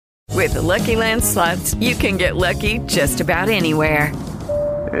With the Lucky Land Slots, you can get lucky just about anywhere.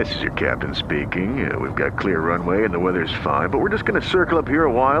 This is your captain speaking. We've got clear runway and the weather's fine, but we're just going to circle up here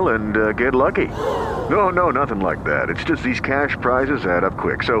a while and get lucky. No, nothing like that. It's just these cash prizes add up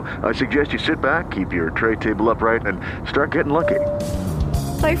quick. So I suggest you sit back, keep your tray table upright, and start getting lucky.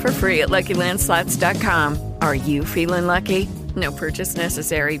 Play for free at LuckyLandSlots.com. Are you feeling lucky? No purchase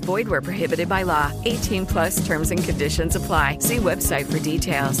necessary. Void where prohibited by law. 18+ terms and conditions apply. See website for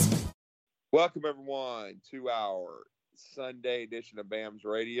details. Welcome, everyone, to our Sunday edition of BAMS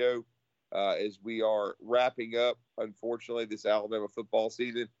Radio. As we are wrapping up, unfortunately, this Alabama football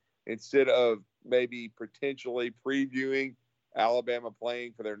season, instead of maybe potentially previewing Alabama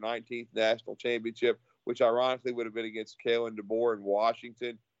playing for their 19th national championship, which ironically would have been against Kalen DeBoer in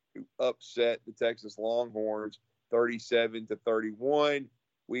Washington, who upset the Texas Longhorns 37-31.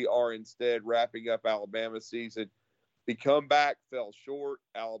 We are instead wrapping up Alabama's season. The comeback fell short.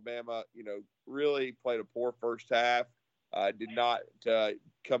 Alabama, really played a poor first half. Did not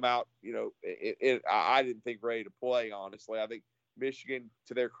come out, I didn't think ready to play, honestly. I think Michigan,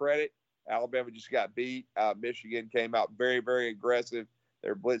 to their credit, Alabama just got beat. Michigan came out very, very aggressive.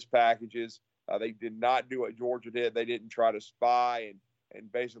 Their blitz packages, they did not do what Georgia did. They didn't try to spy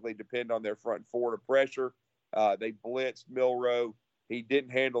and basically depend on their front four to pressure. They blitzed Milroe. He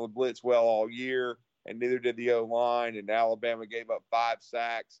didn't handle the blitz well all year, and neither did the O-line, and Alabama gave up 5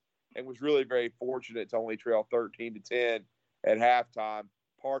 sacks and was really very fortunate to only trail 13-10 at halftime,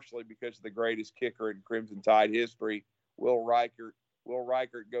 partially because of the greatest kicker in Crimson Tide history, Will Reichert. Will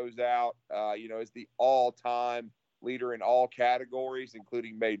Reichert goes out, as the all-time leader in all categories,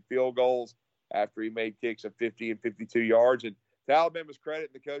 including made field goals, after he made kicks of 50 and 52 yards. And to Alabama's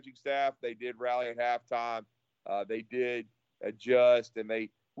credit, the coaching staff, they did rally at halftime. They did adjust, and they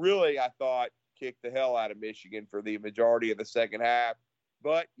really, I thought, kicked the hell out of Michigan for the majority of the second half.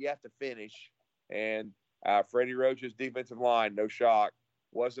 But you have to finish. And Freddie Roach's defensive line, no shock,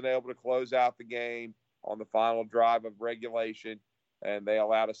 wasn't able to close out the game on the final drive of regulation, and they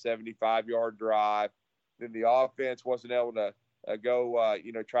allowed a 75-yard drive. Then the offense wasn't able to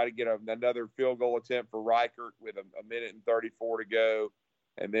try to get another field goal attempt for Reichert with a minute and 34 to go.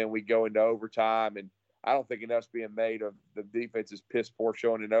 And then we go into overtime, and I don't think enough's being made of the defense's piss poor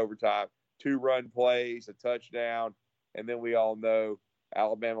showing in overtime. 2 run plays, a touchdown, and then we all know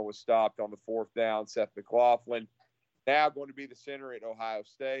Alabama was stopped on the 4th down. Seth McLaughlin now going to be the center at Ohio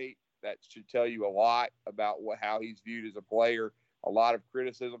State. That should tell you a lot about how he's viewed as a player. A lot of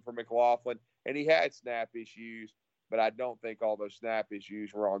criticism for McLaughlin, and he had snap issues, but I don't think all those snap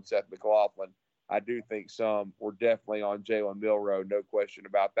issues were on Seth McLaughlin. I do think some were definitely on Jalen Milroe, no question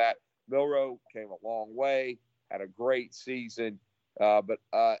about that. Milroe came a long way, had a great season, but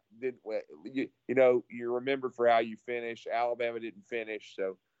you're remembered for how you finish. Alabama didn't finish,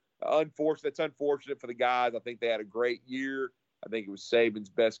 so unfortunate. That's unfortunate for the guys. I think they had a great year. I think it was Saban's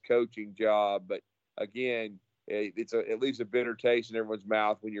best coaching job, but again, it leaves a bitter taste in everyone's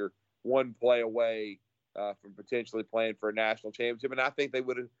mouth when you're one play away from potentially playing for a national championship. And I think they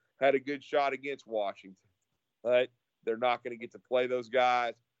would have had a good shot against Washington, but they're not going to get to play those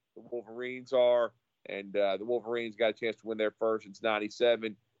guys. The Wolverines are, and the Wolverines got a chance to win their first since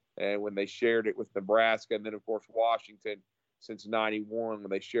 '97, and when they shared it with Nebraska, and then of course Washington since '91 when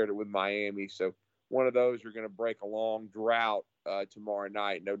they shared it with Miami. So one of those are going to break a long drought tomorrow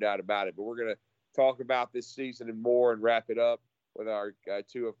night, no doubt about it. But we're going to talk about this season and more and wrap it up with our my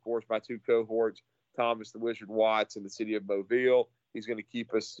two cohorts, Thomas the Wizard Watts in the city of Mobile. He's going to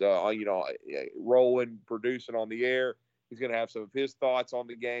keep us, rolling, producing on the air. He's going to have some of his thoughts on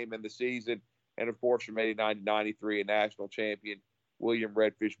the game and the season. And, of course, from 89 to 93, a national champion, William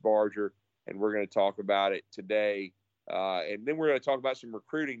Redfish Barger. And we're going to talk about it today. And then we're going to talk about some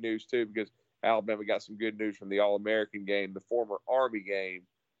recruiting news, too, because Alabama got some good news from the All-American game, the former Army game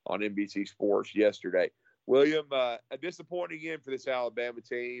on NBC Sports yesterday. William, a disappointing end for this Alabama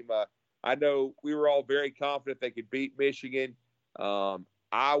team. I know we were all very confident they could beat Michigan.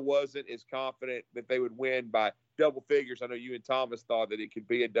 I wasn't as confident that they would win by double figures. I know you and Thomas thought that it could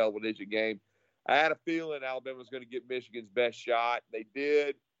be a double-digit game. I had a feeling Alabama was going to get Michigan's best shot. They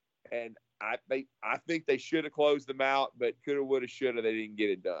did, and I think they should have closed them out, but coulda, woulda, shoulda, they didn't get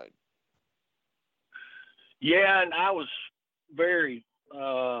it done. Yeah, and I was very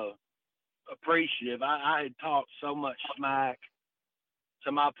appreciative. I had talked so much smack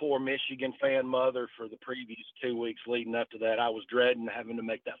to my poor Michigan fan mother for the previous 2 weeks leading up to that. I was dreading having to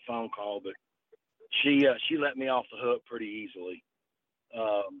make that phone call, but she let me off the hook pretty easily.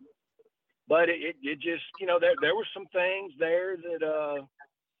 But it just, there were some things there that,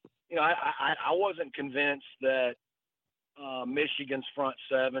 I wasn't convinced that Michigan's front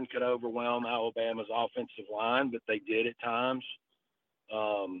seven could overwhelm Alabama's offensive line, but they did at times.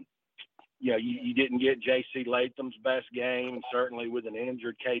 You didn't get J.C. Latham's best game, certainly with an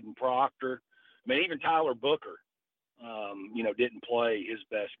injured Caden Proctor. I mean, even Tyler Booker, didn't play his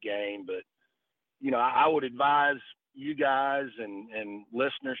best game. But, I would advise you guys and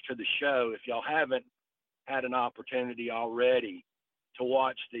listeners to the show, if y'all haven't had an opportunity already to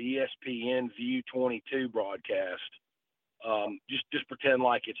watch the ESPN View 22 broadcast, just pretend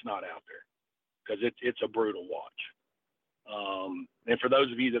like it's not out there, because it's a brutal watch. And for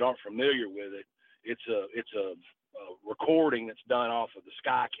those of you that aren't familiar with it, it's a recording that's done off of the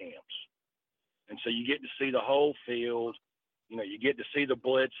sky cams. And so you get to see the whole field. You get to see the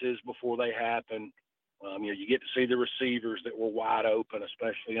blitzes before they happen. You get to see the receivers that were wide open,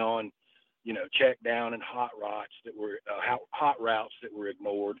 especially on, check down and hot routes that were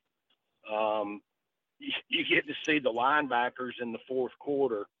ignored. You get to see the linebackers in the fourth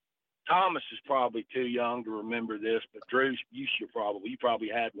quarter. Thomas is probably too young to remember this, but Drew, you probably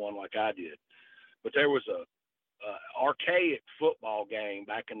had one like I did. But there was a archaic football game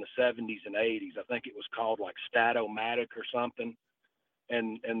back in the 70s and 80s. I think it was called like Statomatic or something,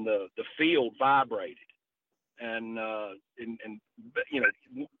 and the field vibrated, and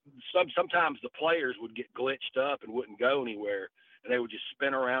sometimes the players would get glitched up and wouldn't go anywhere, and they would just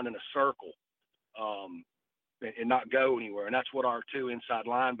spin around in a circle. And not go anywhere. And that's what our two inside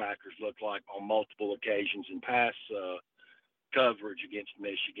linebackers looked like on multiple occasions in pass coverage against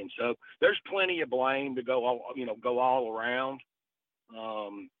Michigan. So there's plenty of blame to go all around.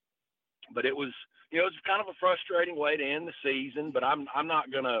 But it was kind of a frustrating way to end the season. But I'm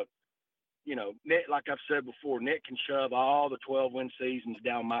not gonna, Nick, like I've said before, Nick can shove all the 12-win seasons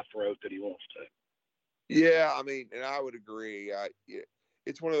down my throat that he wants to. Yeah, I mean, and I would agree.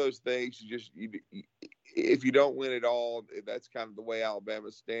 It's one of those things. If you don't win it all, that's kind of the way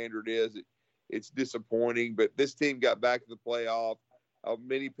Alabama's standard is. It's disappointing, but this team got back to the playoff.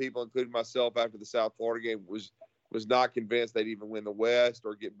 Many people, including myself, after the South Florida game, was not convinced they'd even win the West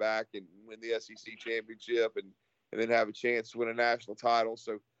or get back and win the SEC championship and then have a chance to win a national title.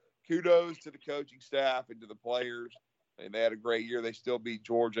 So kudos to the coaching staff and to the players, and they had a great year. They still beat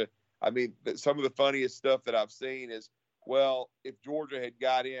Georgia. I mean, some of the funniest stuff that I've seen is, well, if Georgia had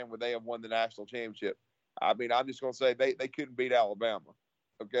got in, would they have won the national championship? I mean, I'm just going to say they couldn't beat Alabama,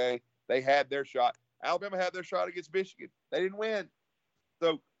 okay? They had their shot. Alabama had their shot against Michigan. They didn't win.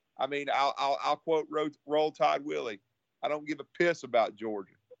 So, I mean, I'll quote Roll Tide Willie. I don't give a piss about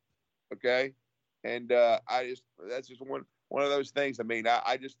Georgia, okay? And that's just one of those things. I mean,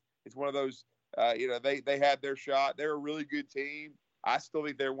 it's one of those, they had their shot. They're a really good team. I still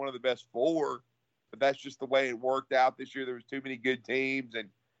think they're one of the best four. But that's just the way it worked out this year. There was too many good teams,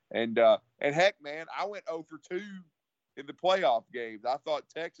 and heck, man, I went 0 for 2 in the playoff games. I thought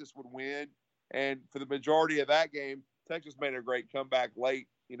Texas would win, and for the majority of that game, Texas made a great comeback late,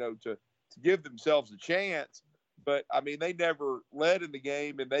 to give themselves a chance. But I mean, they never led in the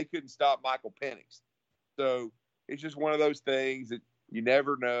game, and they couldn't stop Michael Penix. So it's just one of those things that you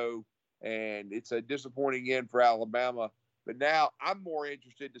never know, and it's a disappointing end for Alabama. But now I'm more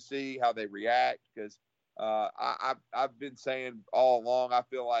interested to see how they react, because I've been saying all along, I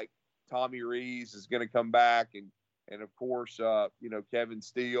feel like Tommy Rees is going to come back, and of course, Kevin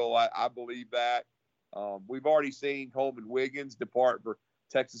Steele. I believe that. We've already seen Coleman Wiggins depart for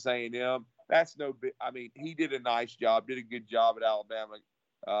Texas A&M. That's no big. I mean, he did a nice job, did a good job at Alabama,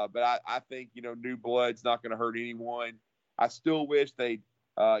 but I think new blood's not going to hurt anyone. I still wish they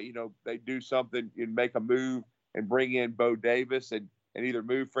do something and make a move and bring in Bo Davis and either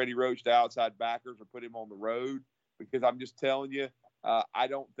move Freddie Roach to outside backers or put him on the road, because I'm just telling you, I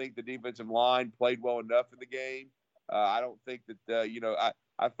don't think the defensive line played well enough in the game. I don't think that,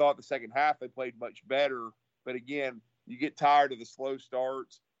 I thought the second half they played much better. But again, you get tired of the slow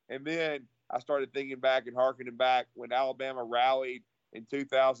starts. And then I started thinking back and harkening back when Alabama rallied in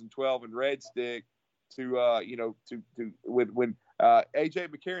 2012 in Red Stick when A.J.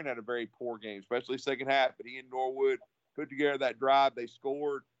 McCarron had a very poor game, especially second half. But he and Norwood put together that drive. They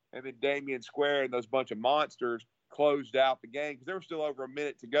scored. And then Damian Square and those bunch of monsters closed out the game because there was still over a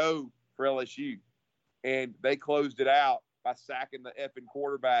minute to go for LSU. And they closed it out by sacking the effing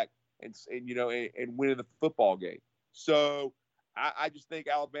quarterback and winning the football game. So I just think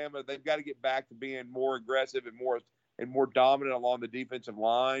Alabama, they've got to get back to being more aggressive and more dominant along the defensive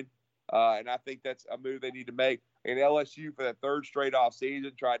line. And I think that's a move they need to make. And LSU, for that third straight off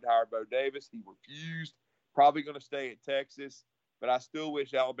season, tried to hire Bo Davis. He refused. Probably going to stay at Texas. But I still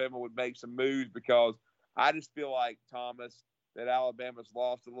wish Alabama would make some moves, because I just feel like, Thomas, that Alabama's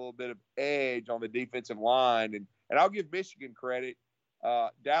lost a little bit of edge on the defensive line. And I'll give Michigan credit.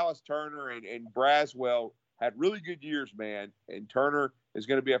 Dallas Turner and Braswell had really good years, man. And Turner is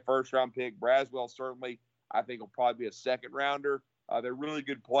going to be a first-round pick. Braswell certainly, I think, will probably be a second-rounder. They're really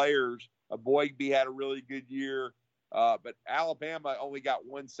good players. Boygby had a really good year. But Alabama only got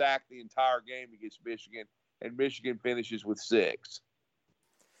one sack the entire game against Michigan, and Michigan finishes with 6.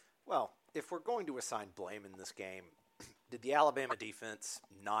 Well, if we're going to assign blame in this game, did the Alabama defense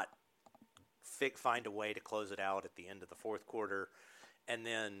not find a way to close it out at the end of the fourth quarter and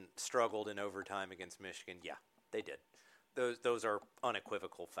then struggled in overtime against Michigan? Yeah, they did. Those are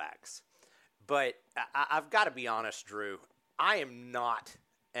unequivocal facts. But I've got to be honest, Drew, I am not,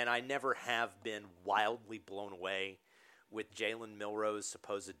 and I never have been, wildly blown away with Jalen Milroe's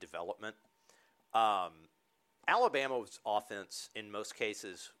supposed development. Alabama's offense, in most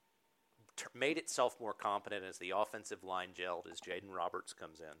cases, made itself more competent as the offensive line gelled as Jaden Roberts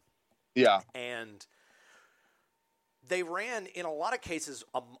comes in. Yeah. And they ran, in a lot of cases,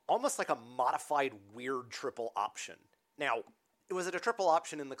 almost like a modified weird triple option. Now, was it a triple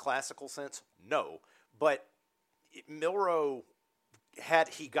option in the classical sense? No. But Milroe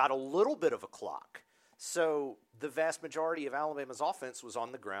got a little bit of a clock. So the vast majority of Alabama's offense was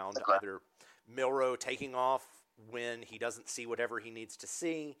on the ground, either Milroe taking off when he doesn't see whatever he needs to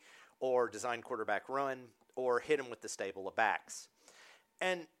see, or design quarterback run, or hit him with the stable of backs.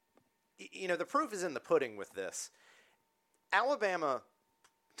 And, the proof is in the pudding with this. Alabama,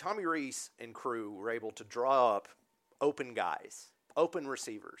 Tommy Rees and crew were able to draw up open guys, open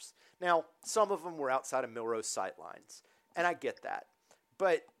receivers. Now, some of them were outside of Milroe's sight lines, and I get that.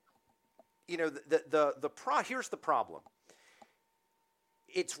 But, here's the problem.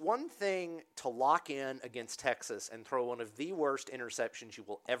 It's one thing to lock in against Texas and throw one of the worst interceptions you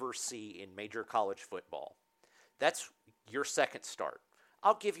will ever see in major college football. That's your second start.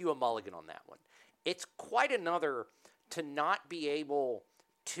 I'll give you a mulligan on that one. It's quite another to not be able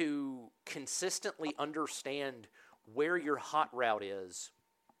to consistently understand where your hot route is,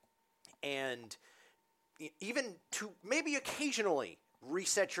 and even to maybe occasionally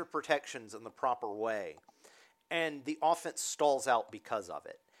reset your protections in the proper way, and the offense stalls out because of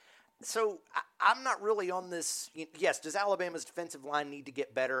it. So I'm not really on this. Yes, does Alabama's defensive line need to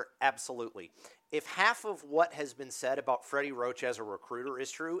get better? Absolutely. If half of what has been said about Freddie Roach as a recruiter is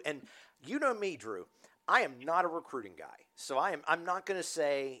true, and you know me, Drew, I am not a recruiting guy, so I'm not going to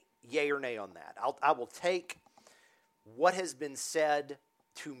say yay or nay on that. I will take what has been said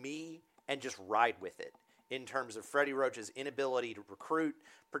to me and just ride with it in terms of Freddie Roach's inability to recruit,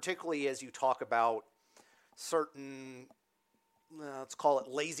 particularly as you talk about certain, let's call it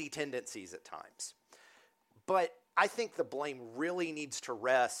lazy tendencies at times. But I think the blame really needs to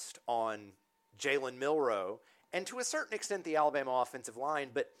rest on Jalen Milroe and to a certain extent the Alabama offensive line.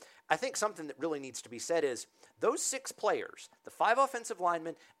 But I think something that really needs to be said is those 6 players, the 5 offensive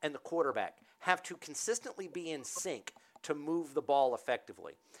linemen and the quarterback, have to consistently be in sync to move the ball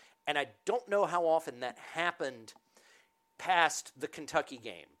effectively. And I don't know how often that happened past the Kentucky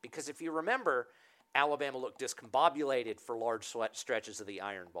game. Because if you remember, Alabama looked discombobulated for large stretches of the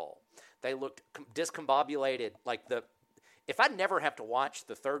Iron Bowl. They looked discombobulated if I never have to watch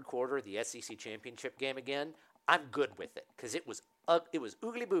the third quarter of the SEC championship game again, I'm good with it because it was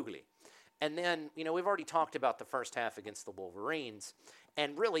oogly boogly. And then, we've already talked about the first half against the Wolverines.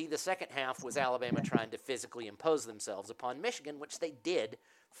 And really, the second half was Alabama trying to physically impose themselves upon Michigan, which they did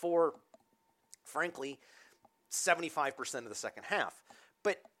for, frankly, 75% of the second half.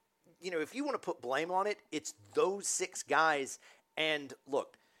 But, if you want to put blame on it, it's those 6 guys. And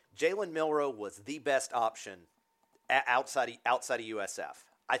look, Jalen Milroe was the best option outside of USF.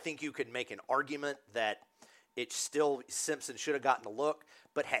 I think you could make an argument that Simpson should have gotten a look.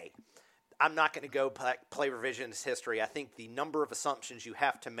 But hey, I'm not going to go play revisionist history. I think the number of assumptions you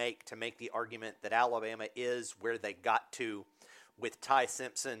have to make the argument that Alabama is where they got to with Ty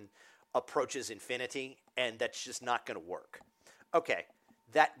Simpson approaches infinity, and that's just not going to work. Okay,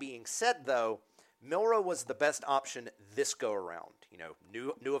 that being said, though, Milroe was the best option this go around.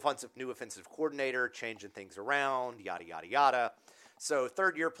 New offensive coordinator, changing things around, yada yada yada. So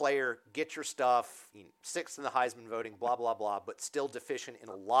third-year player, get your stuff, 6th in the Heisman voting, blah, blah, blah, but still deficient in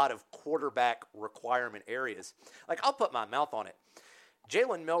a lot of quarterback requirement areas. I'll put my mouth on it.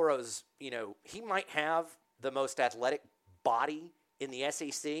 Jalen Milroe's, he might have the most athletic body in the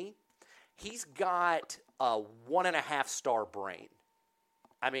SEC. He's got a 1.5-star brain.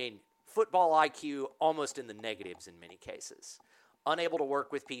 I mean, football IQ almost in the negatives in many cases. Unable to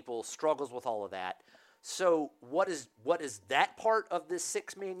work with people, struggles with all of that. So what is that part of this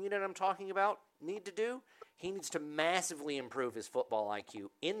 6-man unit I'm talking about need to do? He needs to massively improve his football IQ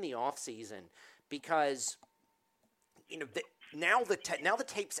in the offseason because now the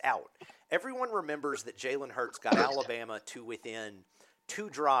tape's out. Everyone remembers that Jalen Hurts got Alabama to within 2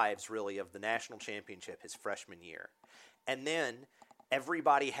 drives, really, of the national championship his freshman year. And then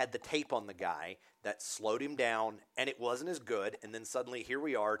everybody had the tape on the guy that slowed him down, and it wasn't as good. And then suddenly here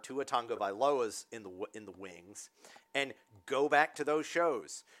we are, Tua Tagovailoa's in the wings. And go back to those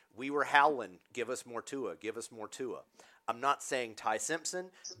shows. We were howling, give us more Tua, give us more Tua. I'm not saying Ty Simpson,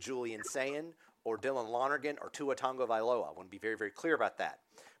 Julian Sayin, or Dylan Lonergan, or Tua Tagovailoa. I want to be very, very clear about that.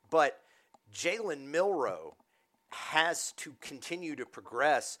 But Jalen Milroe has to continue to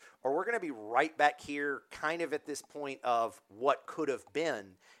progress, or we're going to be right back here kind of at this point of what could have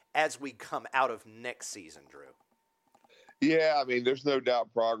been as we come out of next season, Drew. Yeah, I mean, there's no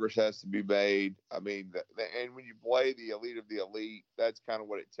doubt progress has to be made. I mean, and when you play the elite of the elite, that's kind of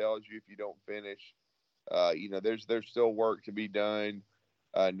what it tells you if you don't finish. There's still work to be done,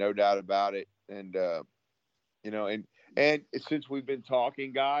 no doubt about it. And and since we've been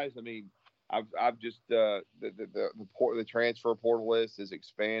talking, guys, I mean, I've just the transfer portal list has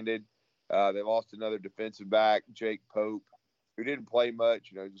expanded. They lost another defensive back, Jake Pope, who didn't play much.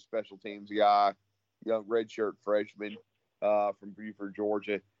 He's a special teams guy, young redshirt freshman from Buford,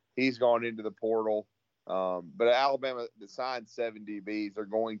 Georgia. He's gone into the portal. But Alabama signed 7 DBs. They're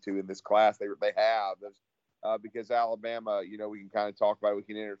going to in this class. They have because Alabama. We can kind of talk about it. We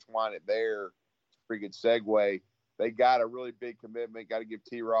can intertwine it there. It's a pretty good segue. They got a really big commitment. Got to give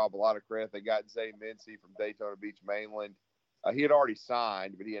T-Rob a lot of credit. They got Zay Mincy from Daytona Beach, Mainland. He had already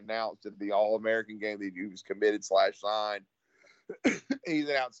signed, but he announced at the All-American game that he was committed / signed. He's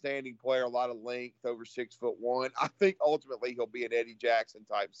an outstanding player, a lot of length, over 6'1". I think ultimately he'll be an Eddie Jackson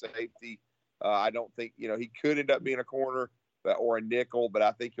type safety. I don't think, he could end up being a corner or a nickel, but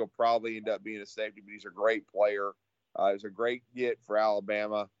I think he'll probably end up being a safety. But he's a great player. He's a great get for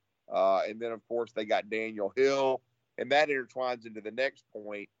Alabama. And then, of course, they got Daniel Hill. And that intertwines into the next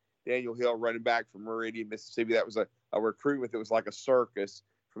point. Daniel Hill, running back from Meridian, Mississippi. That was a recruitment that was like a circus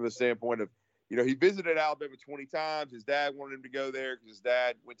from the standpoint of, he visited Alabama 20 times. His dad wanted him to go there because his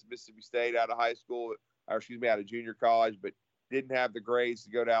dad went to Mississippi State out of junior college, but didn't have the grades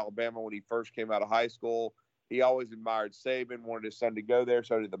to go to Alabama when he first came out of high school. He always admired Saban, wanted his son to go there.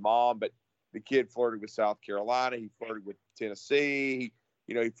 So did the mom, but the kid flirted with South Carolina. He flirted with Tennessee.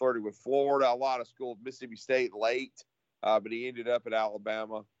 He flirted with Florida, a lot of schools, Mississippi State late, but he ended up at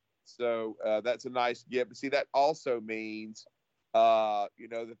Alabama. So that's a nice get. But see, that also means, that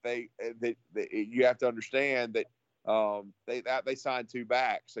you have to understand that they signed 2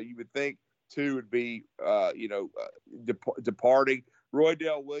 back. So you would think 2 would be, departing.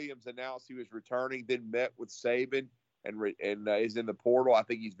 Roydell Williams announced he was returning, then met with Saban and is in the portal. I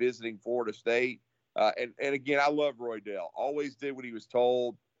think he's visiting Florida State. And again, I love Roydell. Always did what he was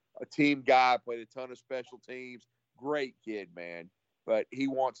told. A team guy, played a ton of special teams. Great kid, man. But he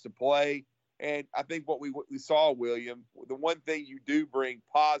wants to play. And I think what we saw, William, the one thing you do bring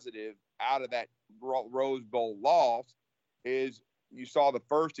positive out of that Rose Bowl loss is you saw the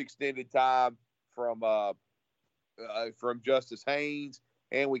first extended time from Justice Haynes,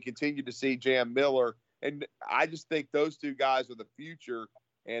 and we continue to see Jam Miller. And I just think those 2 guys are the future,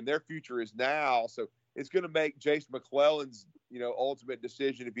 and their future is now. So it's going to make Jace McClellan's, ultimate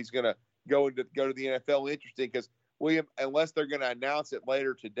decision if he's going to go to the NFL interesting, because William, unless they're going to announce it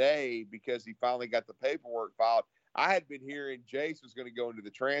later today because he finally got the paperwork filed, I had been hearing Jace was going to go into the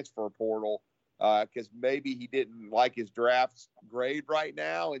transfer portal because maybe he didn't like his draft grade right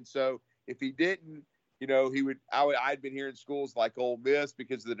now, and so if he didn't, he would. I'd been hearing schools like Ole Miss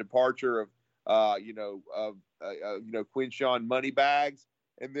because of the departure of Quinshawn Moneybags,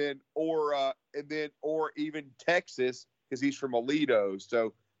 or even Texas because he's from Aledo.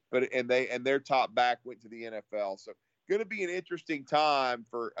 So, and their top back went to the NFL. So, going to be an interesting time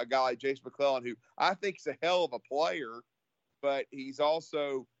for a guy like Jace McClellan, who I think is a hell of a player, but he's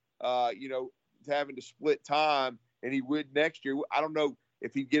also having to split time, and he would next year. I don't know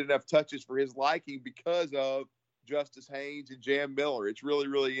if he'd get enough touches for his liking because of Justice Haynes and Jam Miller. It's really,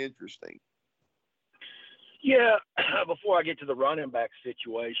 really interesting. Yeah, before I get to the running back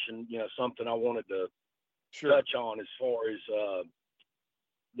situation, something I wanted to touch on as far as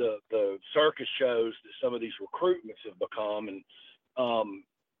the circus shows that some of these recruitments have become. And,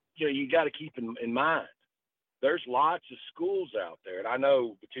 you got to keep in mind, there's lots of schools out there. And I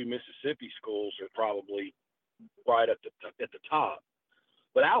know the 2 Mississippi schools are probably right at the top.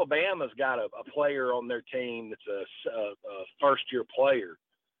 But Alabama's got a player on their team that's a first-year player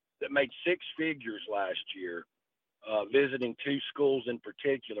that made 6 figures last year, visiting 2 schools in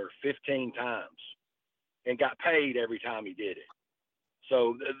particular 15 times, and got paid every time he did it.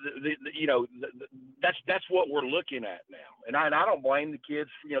 So that's what we're looking at now, and I don't blame the kids.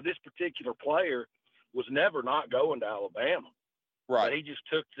 This particular player was never not going to Alabama, Right? But he just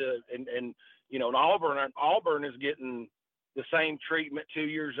took and Auburn is getting the same treatment 2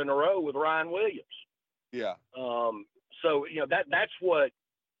 years in a row with Ryan Williams. Yeah. So that's what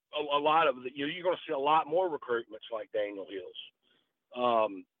a lot of you're going to see a lot more recruitments like Daniel Hills.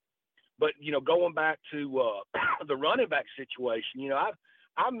 But going back to the running back situation,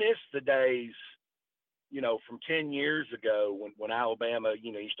 I miss the days, from 10 years ago when Alabama,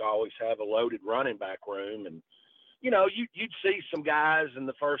 used to always have a loaded running back room, and you'd see some guys in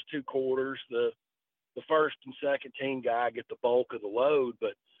the first two quarters, the first and second team guy get the bulk of the load,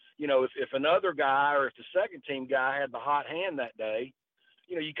 but if another guy or if the second team guy had the hot hand that day,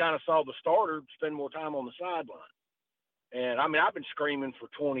 you kind of saw the starter spend more time on the sideline. And I mean, I've been screaming for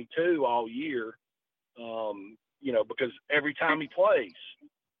 22 all year, because every time he plays,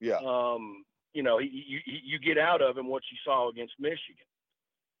 you get out of him what you saw against Michigan.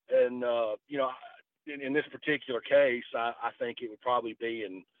 And, in this particular case, I think it would probably be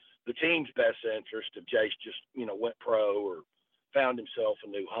in the team's best interest if Jace just, went pro or found himself a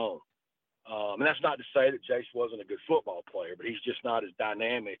new home. And that's not to say that Jace wasn't a good football player, but he's just not as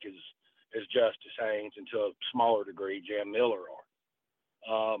dynamic as Justice Haynes and to a smaller degree Jam Miller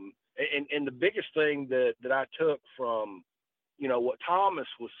are. And the biggest thing that I took from, what Thomas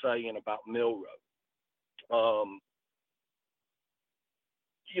was saying about Milroe,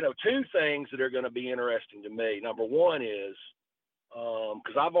 two things that are going to be interesting to me. Number one is,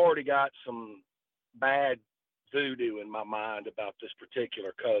 because I've already got some bad voodoo in my mind about this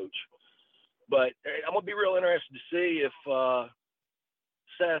particular coach, but I'm going to be real interested to see if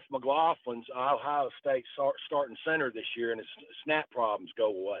Seth McLaughlin's Ohio State starting center this year and his snap problems go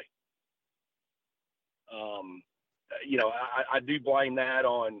away. I do blame that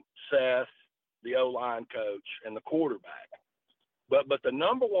on Seth, the O-line coach, and the quarterback. But the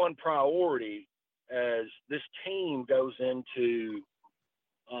number one priority as this team goes into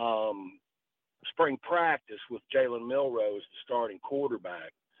spring practice with Jalen Milroe as the starting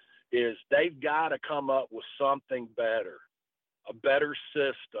quarterback is they've got to come up with something better, a better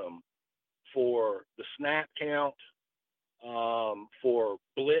system for the snap count, for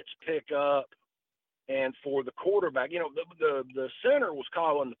blitz pickup, and for the quarterback. The center was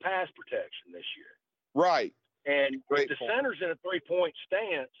calling the pass protection this year. Right. And if the center's in a three-point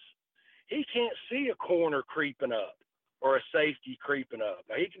stance, he can't see a corner creeping up or a safety creeping up.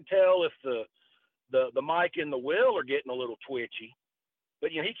 Now, he can tell if the Mike and the Will are getting a little twitchy,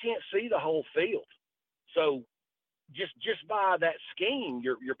 but, he can't see the whole field. So just by that scheme,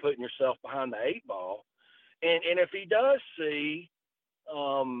 you're putting yourself behind the eight ball. And if he does see,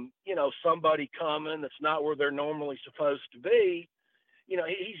 somebody coming that's not where they're normally supposed to be,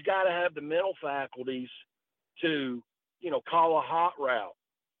 he's got to have the mental faculties to, call a hot route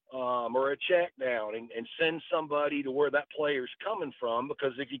or a check down and send somebody to where that player's coming from,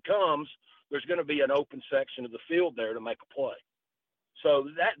 because if he comes, there's going to be an open section of the field there to make a play. So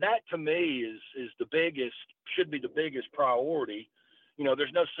that to me should be the biggest priority.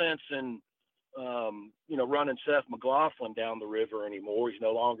 There's no sense in, running Seth McLaughlin down the river anymore. He's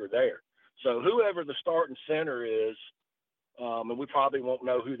no longer there. So whoever the starting center is, and we probably won't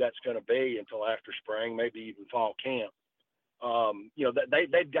know who that's going to be until after spring, maybe even fall camp.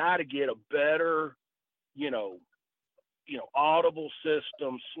 They've got to get a better, audible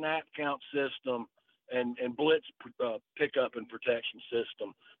system, snap count system, and blitz pickup and protection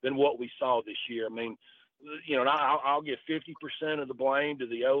system than what we saw this year. I mean, I'll give 50% of the blame to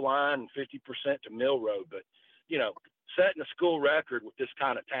the O-line and 50% to Milroe, but setting a school record with this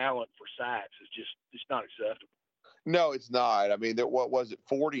kind of talent for sacks is it's not acceptable. No, it's not. I mean, what was it,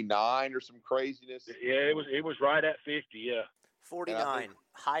 49 or some craziness? Yeah, it was right at 50. Yeah, 49,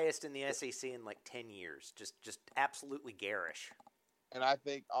 highest in the SEC in like 10 years. Just absolutely garish. And I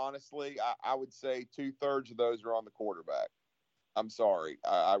think honestly, I would say 2/3 of those are on the quarterback. I'm sorry,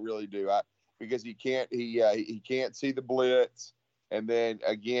 I really do. Because he can't see the blitz, and then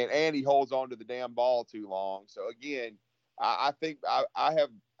again, and he holds on to the damn ball too long. So again, I think there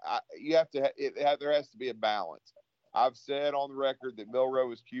has to be a balance. I've said on the record that Milroe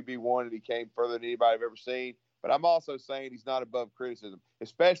was QB1 and he came further than anybody I've ever seen, but I'm also saying he's not above criticism,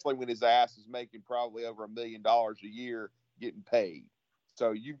 especially when his ass is making probably over $1 million a year getting paid.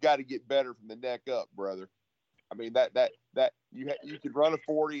 So you've got to get better from the neck up, brother. I mean, that you could run a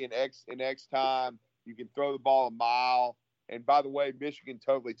 40 in X time. You can throw the ball a mile. And by the way, Michigan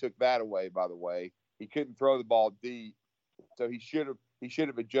totally took that away. By the way, he couldn't throw the ball deep, so he should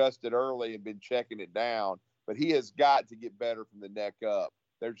have adjusted early and been checking it down. but he has got to get better from the neck up.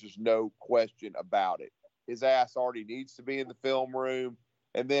 There's just no question about it. His ass already needs to be in the film room.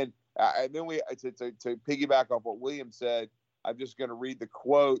 And then we to piggyback off what William said, I'm just going to read the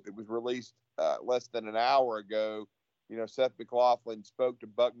quote that was released less than an hour ago. Seth McLaughlin spoke to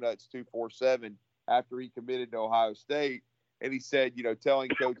Bucknuts 247 after he committed to Ohio State, and he said, telling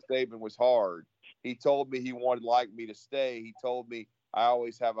Coach Saban was hard. He told me he wanted like me to stay. He told me I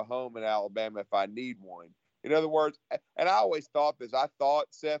always have a home in Alabama if I need one. In other words, and I always thought this, I thought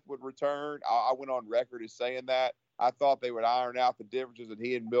Seth would return. I went on record as saying that. I thought they would iron out the differences, and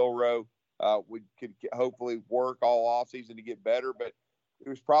he and Milroe could hopefully work all offseason to get better, but it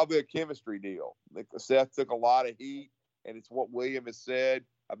was probably a chemistry deal. Seth took a lot of heat, and it's what William has said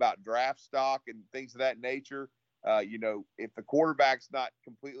about draft stock and things of that nature. If the quarterback's not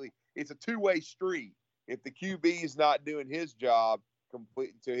completely, it's a two-way street. If the QB is not doing his job to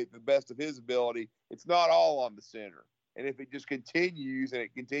the best of his ability, it's not all on the center. And if it just continues, and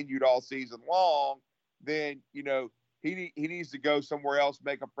it continued all season long, then, he needs to go somewhere else,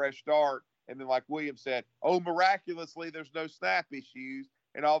 make a fresh start. And then, like William said, miraculously, there's no snap issues.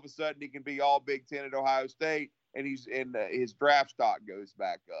 And all of a sudden he can be all Big Ten at Ohio State, and his draft stock goes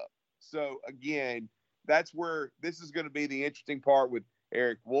back up. So again, that's where this is going to be the interesting part with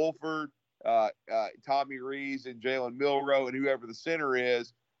Eric Wolford, Tommy Rees, and Jalen Milroe, and whoever the center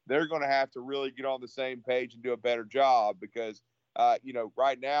is. They're going to have to really get on the same page and do a better job because,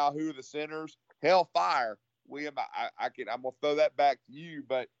 right now, who are the centers? Hellfire. William, I'm going to throw that back to you,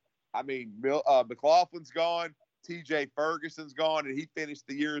 but I mean, McLaughlin's gone, TJ Ferguson's gone, and he finished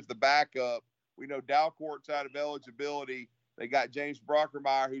the year as the backup. We know Dalcourt's out of eligibility. They got James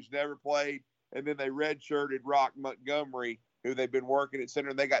Brockermeyer, who's never played, and then they redshirted Rock Montgomery, who they've been working at center,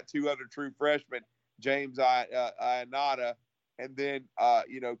 and they got two other true freshmen, James Ionata, and then,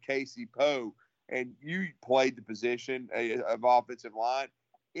 Casey Poe. And you played the position of offensive line.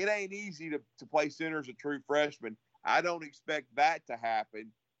 It ain't easy to play center as a true freshman. I don't expect that to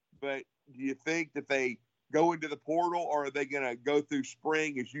happen, but do you think that they go into the portal, or are they going to go through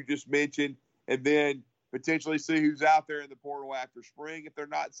spring, as you just mentioned, and then potentially see who's out there in the portal after spring if they're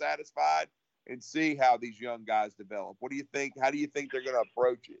not satisfied, and see how these young guys develop? What do you think? How do you think they're going to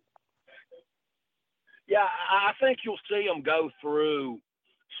approach it? Yeah, I think you'll see them go through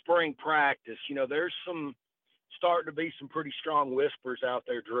spring practice. There's starting to be some pretty strong whispers out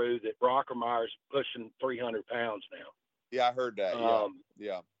there, Drew, that Brockermeyer's pushing 300 pounds now. Yeah, I heard that.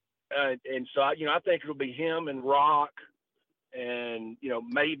 Yeah. And so, I think it'll be him and Rock and,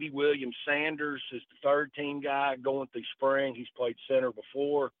 maybe William Sanders is the third team guy going through spring. He's played center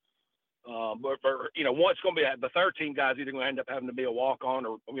before. But what's going to be the third team guy is either going to end up having to be a walk-on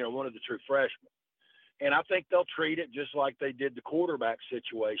or, one of the true freshmen. And I think they'll treat it just like they did the quarterback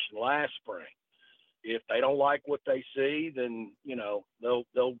situation last spring. If they don't like what they see, then, they'll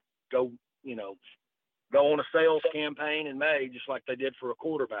go, go on a sales campaign in May, just like they did for a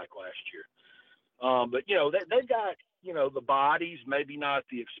quarterback last year. But, they've got, the bodies, maybe not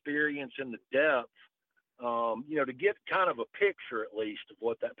the experience and the depth, to get kind of a picture at least of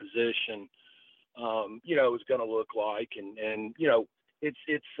what that position, is going to look like. And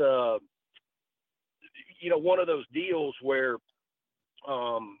it's one of those deals where,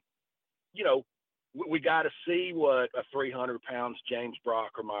 we got to see what a 300 pounds James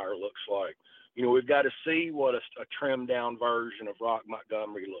Brockermeyer looks like. We've got to see what a trimmed down version of Rock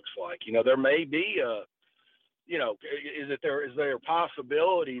Montgomery looks like. There may be is there a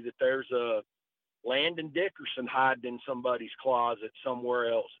possibility that there's a Landon Dickerson hiding in somebody's closet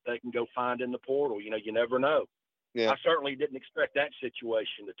somewhere else that they can go find in the portal? You never know. Yeah. I certainly didn't expect that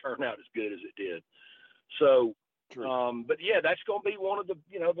situation to turn out as good as it did. So, but yeah, that's going to be one of the,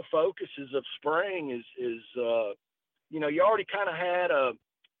 the focuses of spring is you already kind of had a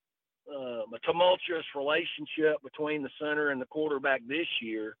tumultuous relationship between the center and the quarterback this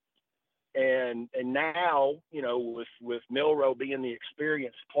year. And now, with Milroe being the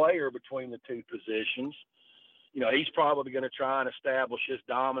experienced player between the two positions, he's probably going to try and establish his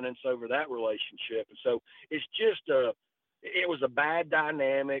dominance over that relationship. And so it's just it was a bad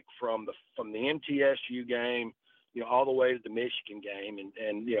dynamic from the MTSU game, all the way to the Michigan game.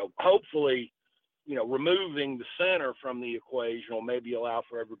 And hopefully, removing the center from the equation will maybe allow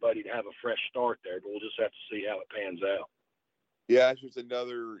for everybody to have a fresh start there, but we'll just have to see how it pans out. Yeah, it's just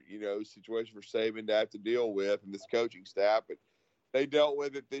another, situation for Saban to have to deal with and this coaching staff, but they dealt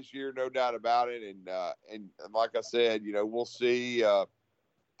with it this year, no doubt about it. And like I said, we'll see.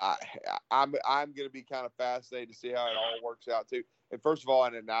 I'm going to be kind of fascinated to see how it all works out too. And first of all,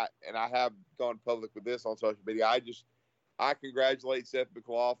 and I have gone public with this on social media. I congratulate Seth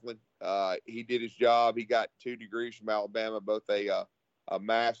McLaughlin. He did his job. He got 2 degrees from Alabama, both a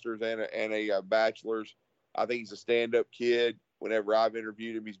master's and a bachelor's. I think he's a stand-up kid. Whenever I've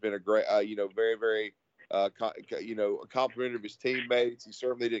interviewed him, he's been a great, very, very, a compliment of his teammates. He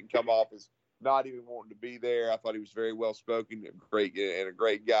certainly didn't come off as not even wanting to be there. I thought he was very well spoken, and a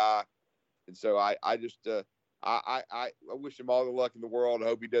great guy. And so I wish him all the luck in the world. I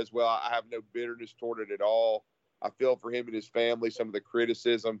hope he does well. I have no bitterness toward it at all. I feel for him and his family, some of the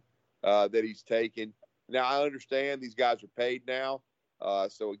criticism that he's taken. Now, I understand these guys are paid now.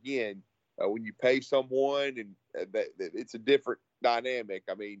 So again, when you pay someone, and it's a different dynamic.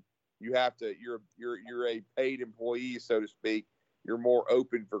 I mean, you have to. You're a paid employee, so to speak. You're more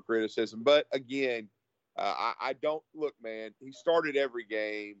open for criticism. But again, I don't look, man. He started every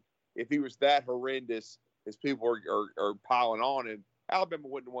game. If he was that horrendous as people are piling on him, Alabama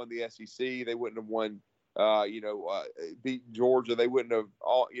wouldn't have won the SEC. They wouldn't have won. Beat Georgia. They wouldn't have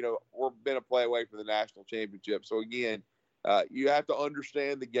or been a play away from the national championship. So again, you have to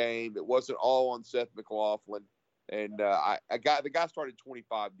understand the game. It wasn't all on Seth McLaughlin. And the guy started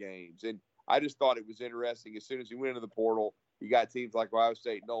 25 games. And I just thought it was interesting. As soon as he went into the portal, you got teams like Ohio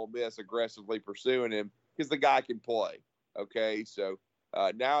State and Ole Miss aggressively pursuing him because the guy can play. Okay. So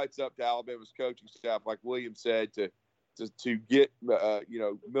now it's up to Alabama's coaching staff, like Williams said, to get,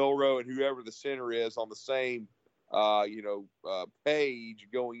 Milroe and whoever the center is on the same, page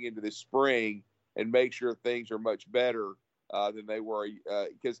going into this spring and make sure things are much better than they were.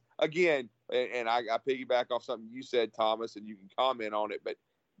 Because, again, and I piggyback off something you said, Thomas, and you can comment on it, but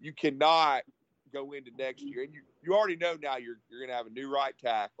you cannot go into next year. And you already know now you're going to have a new right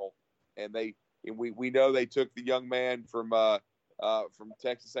tackle. And we know they took the young man from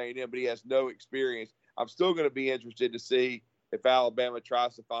Texas A&M, but he has no experience. I'm still going to be interested to see if Alabama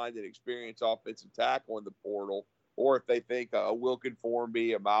tries to find an experienced offensive tackle in the portal, or if they think a Wilkin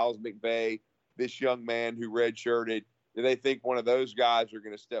Formby, a Miles McVay, this young man who redshirted, do they think one of those guys are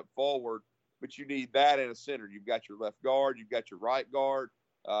going to step forward? But you need that in a center. You've got your left guard, you've got your right guard,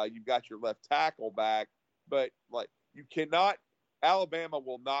 you've got your left tackle back. But you cannot. Alabama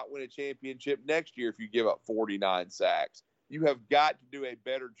will not win a championship next year if you give up 49 sacks. You have got to do a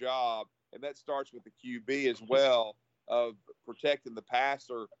better job, and that starts with the QB as well, of protecting the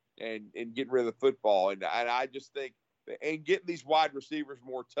passer and getting rid of the football. And I just think – and getting these wide receivers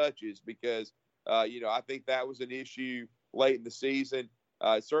more touches because, I think that was an issue late in the season.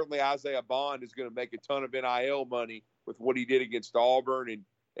 Certainly Isaiah Bond is going to make a ton of NIL money with what he did against Auburn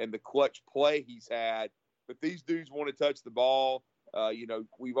and the clutch play he's had. But these dudes want to touch the ball.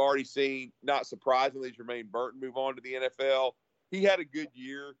 We've already seen, not surprisingly, Jermaine Burton move on to the NFL. He had a good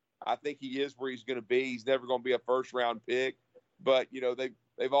year. I think he is where he's going to be. He's never going to be a first-round pick. But,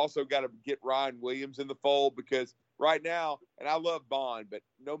 they've also got to get Ryan Williams in the fold because right now, and I love Bond, but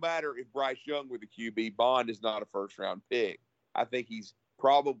no matter if Bryce Young were the QB, Bond is not a first-round pick. I think he's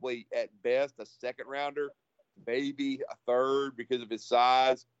probably at best a second-rounder, maybe a third because of his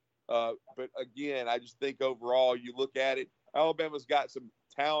size. But, again, I just think overall you look at it, Alabama's got some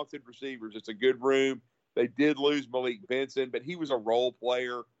talented receivers. It's a good room. They did lose Malik Benson, but he was a role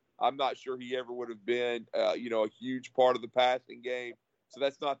player. I'm not sure he ever would have been, a huge part of the passing game. So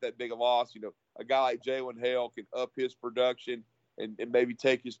that's not that big a loss. A guy like Jalen Hale can up his production and maybe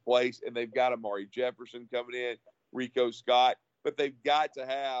take his place. And they've got Amari Jefferson coming in, Rico Scott. But they've got to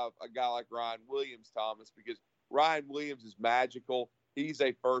have a guy like Ryan Williams, Thomas, because Ryan Williams is magical. He's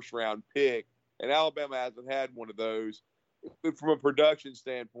a first-round pick. And Alabama hasn't had one of those from a production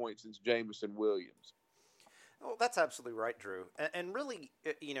standpoint since Jamison Williams. Well, that's absolutely right, Drew. And really,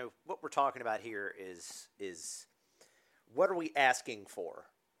 what we're talking about here is what are we asking for?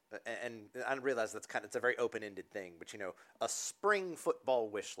 And I realize it's a very open-ended thing, but a spring football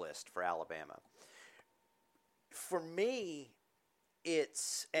wish list for Alabama. For me,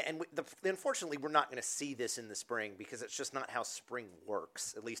 unfortunately, we're not going to see this in the spring because it's just not how spring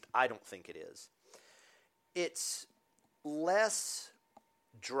works. At least I don't think it is. It's less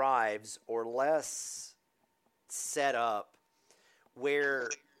drives or less set up where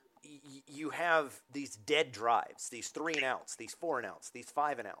you have these dead drives, these 3 and outs, these 4 and outs, these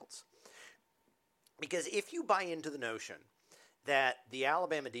 5 and outs. Because if you buy into the notion that the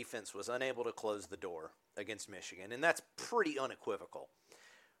Alabama defense was unable to close the door against Michigan, and that's pretty unequivocal,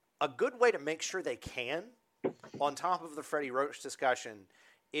 a good way to make sure they can, on top of the Freddie Roach discussion,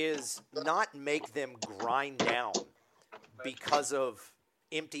 is not make them grind down because of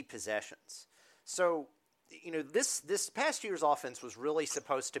empty possessions. So, this past year's offense was really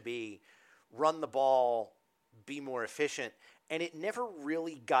supposed to be run the ball, be more efficient, and it never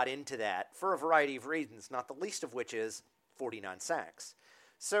really got into that for a variety of reasons, not the least of which is 49 sacks.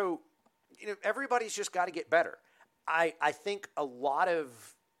 So, everybody's just got to get better. I think a lot of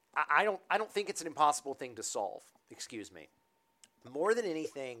I don't think it's an impossible thing to solve. Excuse me. More than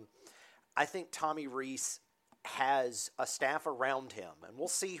anything, I think Tommy Rees has a staff around him, and we'll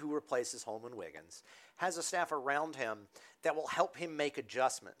see who replaces Holman Wiggins, has a staff around him that will help him make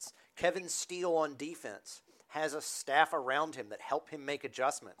adjustments. Kevin Steele on defense has a staff around him that help him make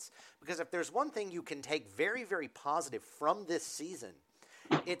adjustments. Because if there's one thing you can take very, very positive from this season,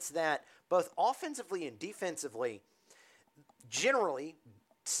 it's that both offensively and defensively, generally,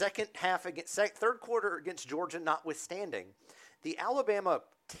 third quarter against Georgia notwithstanding, the Alabama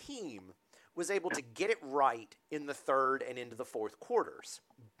team was able to get it right in the third and into the fourth quarters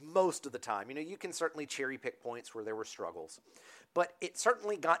most of the time. You can certainly cherry pick points where there were struggles, but it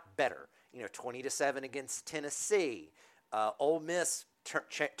certainly got better. 20-7 against Tennessee, Ole Miss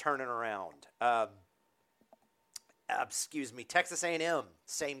turning around. Texas A&M,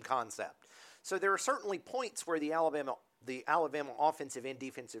 same concept. So there are certainly points where the Alabama offensive and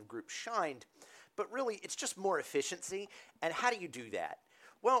defensive group shined, but really it's just more efficiency. And how do you do that?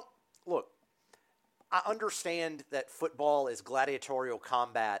 Well, look, I understand that football is gladiatorial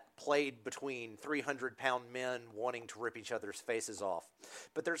combat played between 300-pound men wanting to rip each other's faces off.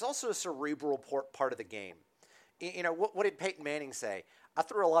 But there's also a cerebral part of the game. What did Peyton Manning say? I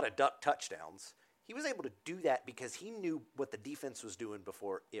threw a lot of duck touchdowns. He was able to do that because he knew what the defense was doing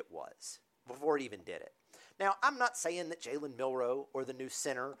before it even did it. Now, I'm not saying that Jalen Milroe or the new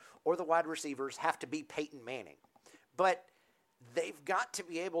center or the wide receivers have to be Peyton Manning, but they've got to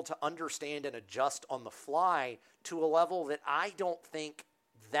be able to understand and adjust on the fly to a level that I don't think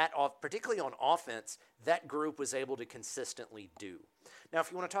that, particularly on offense, that group was able to consistently do. Now,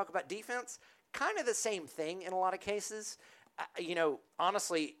 if you want to talk about defense, kind of the same thing in a lot of cases.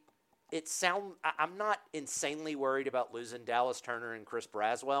 Honestly, I'm not insanely worried about losing Dallas Turner and Chris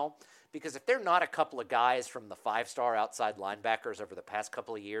Braswell, because if they're not a couple of guys from the 5-star outside linebackers over the past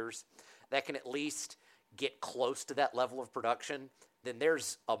couple of years that can at least get close to that level of production, then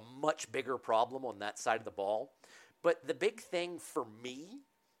there's a much bigger problem on that side of the ball. But the big thing for me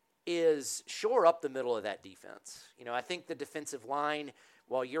is shore up the middle of that defense. I think the defensive line,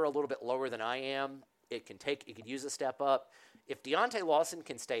 while you're a little bit lower than I am, it could use a step up. If Deontay Lawson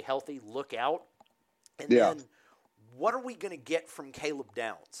can stay healthy, look out. And then what are we going to get from Caleb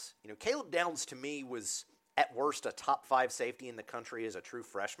Downs? Caleb Downs to me was at worst a top 5 safety in the country as a true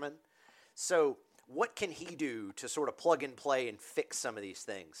freshman. So what can he do to sort of plug and play and fix some of these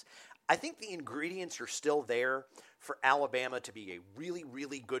things? I think the ingredients are still there for Alabama to be a really,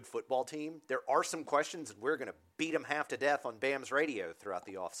 really good football team. There are some questions, and we're going to beat them half to death on BAMSRadio throughout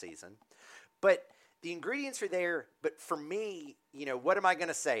the offseason. But the ingredients are there. But for me, what am I going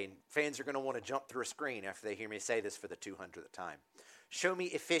to say? And fans are going to want to jump through a screen after they hear me say this for the 200th time. Show me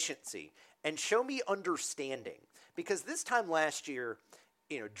efficiency and show me understanding. Because this time last year,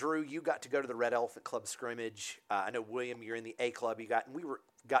 Drew, you got to go to the Red Elephant Club scrimmage. I know, William, you're in the A Club. And we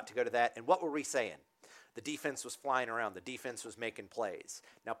got to go to that. And what were we saying? The defense was flying around. The defense was making plays.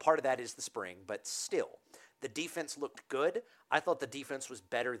 Now, part of that is the spring, but still, the defense looked good. I thought the defense was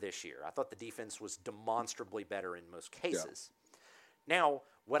better this year. I thought the defense was demonstrably better in most cases. Yeah. Now,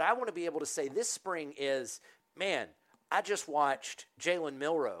 what I want to be able to say this spring is, man, I just watched Jalen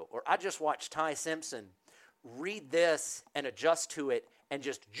Milroe or I just watched Ty Simpson read this and adjust to it and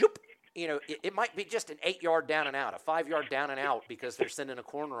just joop. It might be just an 8-yard down and out, a 5-yard down and out because they're sending a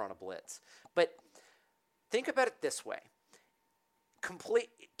corner on a blitz. But think about it this way.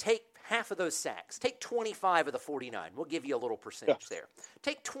 Take half of those sacks. Take 25 of the 49. We'll give you a little percentage there.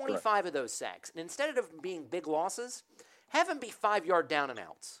 Take 25 of those sacks. And instead of them being big losses, have them be 5-yard down and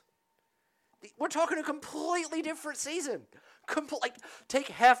outs. We're talking a completely different season. Take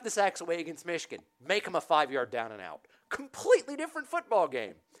half the sacks away against Michigan. Make them a 5-yard down and out. Completely different football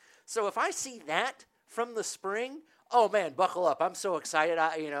game. So if I see that from the spring, oh man, buckle up. I'm so excited.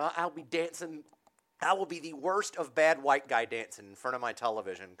 I'll be dancing. I will be the worst of bad white guy dancing in front of my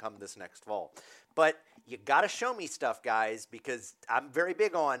television come this next fall. But you got to show me stuff, guys, because I'm very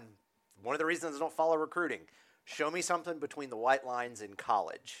big on one of the reasons I don't follow recruiting. Show me something between the white lines in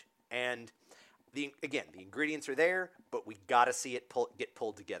college. And the ingredients are there, but we got to see it get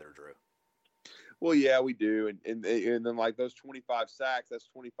pulled together, Drew. Well, yeah, we do, and then like those 25 sacks, that's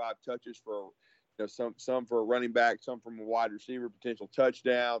 25 touches for, some for a running back, some from a wide receiver, potential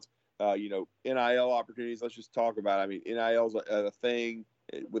touchdowns, NIL opportunities. Let's just talk about it. I mean, NIL's a thing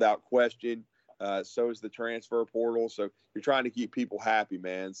without question. So is the transfer portal. So you're trying to keep people happy,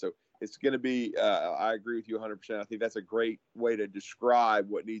 man. So it's going to be. I agree with you 100%. I think that's a great way to describe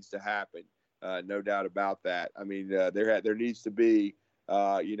what needs to happen. No doubt about that. I mean, there needs to be,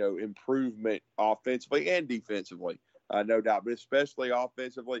 improvement offensively and defensively, no doubt, but especially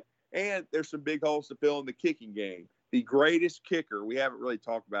offensively. And there's some big holes to fill in the kicking game. The greatest kicker, we haven't really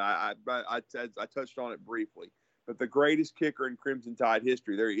talked about, I touched on it briefly, but the greatest kicker in Crimson Tide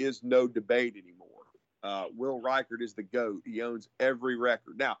history, there is no debate anymore. Will Reichert is the GOAT. He owns every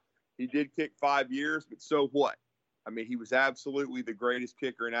record. Now, he did kick 5 years, but so what? I mean, he was absolutely the greatest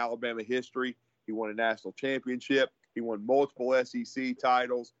kicker in Alabama history. He won a national championship. He won multiple SEC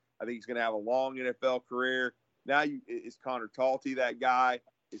titles. I think he's going to have a long NFL career. Now, is Connor Talty that guy?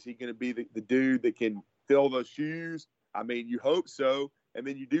 Is he going to be the dude that can fill those shoes? I mean, you hope so. And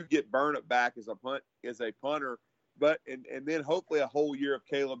then you do get Burnett back as a punter, but and then hopefully a whole year of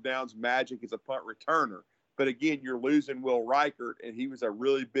Caleb Downs' magic as a punt returner. But again, you're losing Will Reichert, and he was a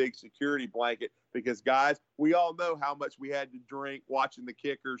really big security blanket because, guys, we all know how much we had to drink watching the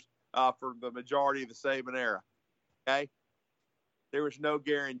kickers for the majority of the Saban era. Okay, there was no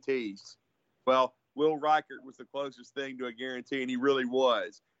guarantees. Well, Will Reichert was the closest thing to a guarantee, and he really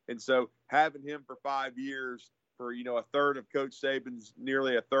was. And so having him for 5 years for, a third of Coach Saban's,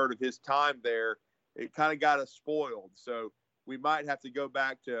 nearly a third of his time there, it kind of got us spoiled. So we might have to go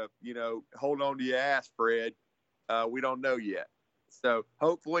back to, hold on to your ass, Fred. We don't know yet. So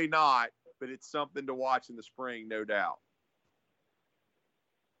hopefully not, but it's something to watch in the spring, no doubt.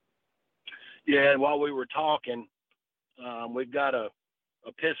 Yeah, and while we were talking, we've got a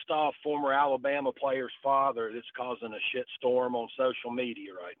pissed off former Alabama player's father that's causing a shit storm on social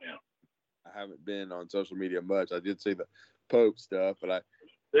media right now. I haven't been on social media much. I did see the Pope stuff, but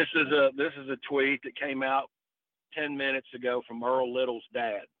this is a tweet that came out 10 minutes ago from Earl Little's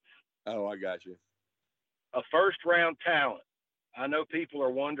dad. Oh, I got you. A first-round talent. I know people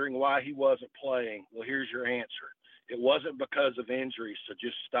are wondering why he wasn't playing. Well, here's your answer. It wasn't because of injuries, so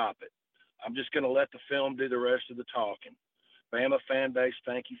just stop it. I'm just going to let the film do the rest of the talking. Bama fan base,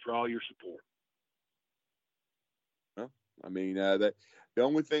 thank you for all your support. Well, I mean, the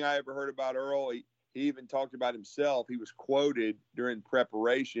only thing I ever heard about Earl, he even talked about himself. He was quoted during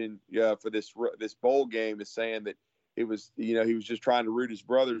preparation for this bowl game as saying that it was, he was just trying to root his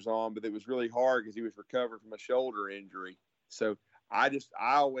brothers on, but it was really hard because he was recovering from a shoulder injury. So I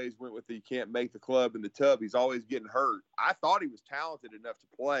always went with you can't make the club in the tub. He's always getting hurt. I thought he was talented enough to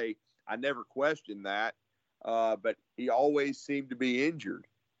play. I never questioned that. But he always seemed to be injured.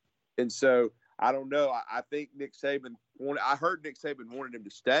 And so I don't know. I think Nick Saban I heard Nick Saban wanted him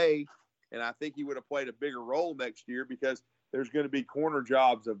to stay, and I think he would have played a bigger role next year because there's going to be corner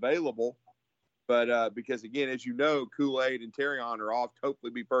jobs available. But because, again, as you know, Kool-Aid and Terrion are off to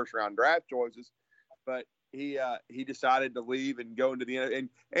hopefully be first-round draft choices. But he decided to leave and go into the NFL.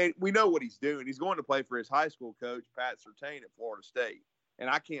 And we know what he's doing. He's going to play for his high school coach, Pat Surtain, at Florida State. And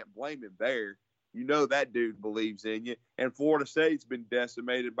I can't blame him there. You know that dude believes in you. And Florida State's been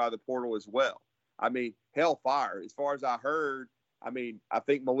decimated by the portal as well. I mean, hellfire. As far as I heard, I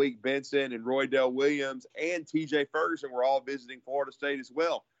think Malik Benson and Roydell Williams and TJ Ferguson were all visiting Florida State as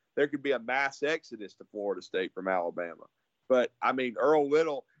well. There could be a mass exodus to Florida State from Alabama. But, Earl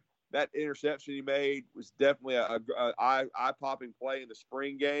Little, that interception he made was definitely a eye-popping play in the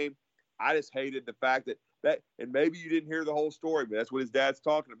spring game. I just hated the fact that, and maybe you didn't hear the whole story, but that's what his dad's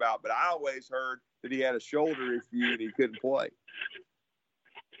talking about. But I always heard that he had a shoulder issue and he couldn't play.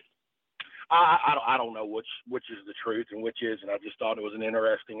 I don't know which is the truth and which isn't. I just thought it was an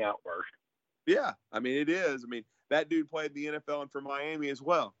interesting outburst. Yeah, it is. That dude played in the NFL and for Miami as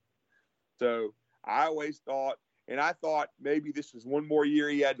well. So I always thought, and I thought maybe this was one more year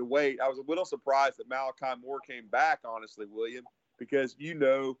he had to wait. I was a little surprised that Malachi Moore came back, honestly, William, because,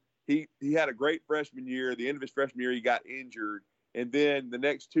 he had a great freshman year. The end of his freshman year, he got injured. And then the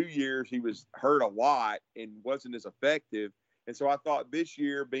next 2 years, he was hurt a lot and wasn't as effective. And so I thought this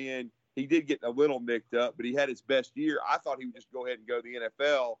year he did get a little nicked up, but he had his best year. I thought he would just go ahead and go to the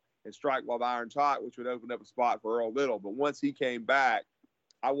NFL and strike while the iron's hot, which would open up a spot for Earl Little. But once he came back,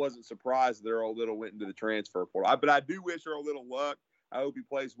 I wasn't surprised that Earl Little went into the transfer portal. But I do wish Earl Little luck. I hope he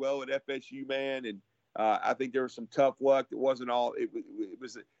plays well at FSU, man. And I think there was some tough luck. It wasn't all. It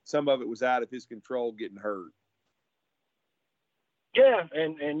was some of it was out of his control, getting hurt. Yeah,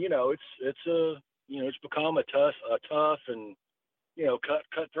 and it's become a tough and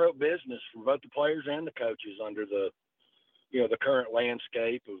cutthroat business for both the players and the coaches under the current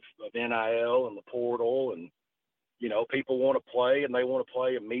landscape of NIL and the portal, and people want to play and they want to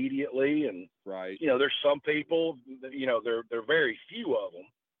play immediately, and right. There's some people, there are very few of them,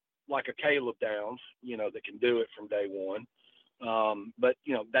 like a Caleb Downs, that can do it from day one. But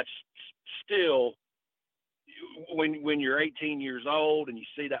that's still, when you're 18 years old and you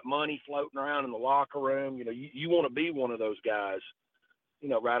see that money floating around in the locker room, you want to be one of those guys,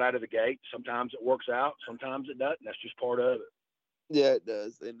 right out of the gate. Sometimes it works out, sometimes it doesn't. That's just part of it. Yeah, it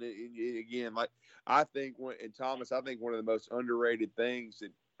does. And again, I think one of the most underrated things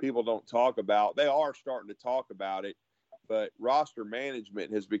that people don't talk about, they are starting to talk about it, but roster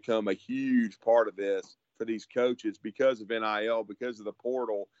management has become a huge part of this for these coaches because of NIL, because of the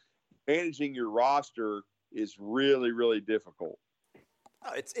portal. Managing your roster is really, really difficult.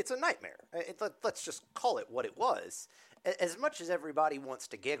 Oh, it's a nightmare. Let's just call it what it was. As much as everybody wants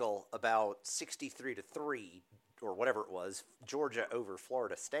to giggle about 63-3 or whatever it was, Georgia over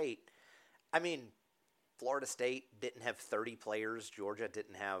Florida State, I mean, Florida State didn't have 30 players. Georgia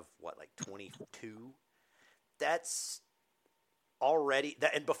didn't have, 22? That's already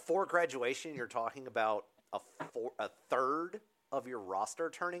 – and before graduation, you're talking about a third of your roster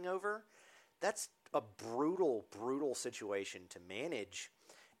turning over. That's a brutal, brutal situation to manage.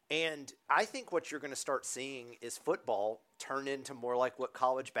 And I think what you're going to start seeing is football turn into more like what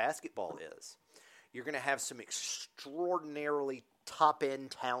college basketball is. You're going to have some extraordinarily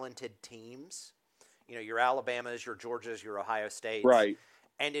top-end talented teams. Your Alabamas, your Georgias, your Ohio States. Right.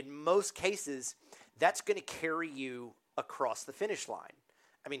 And in most cases, that's going to carry you across the finish line.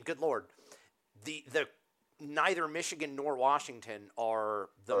 I mean, good Lord. The neither Michigan nor Washington are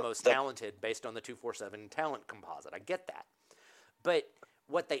the most talented based on the 247 talent composite. I get that. But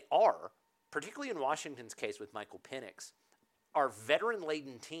what they are, particularly in Washington's case with Michael Penix, are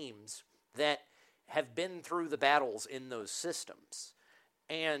veteran-laden teams that have been through the battles in those systems.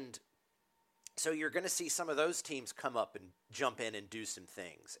 And so you're going to see some of those teams come up and jump in and do some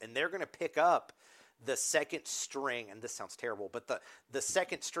things. And they're going to pick up the second string, and this sounds terrible, but the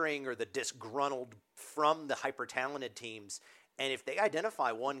second string or the disgruntled from the hyper-talented teams. And if they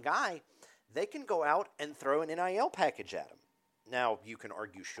identify one guy, they can go out and throw an NIL package at him. Now, you can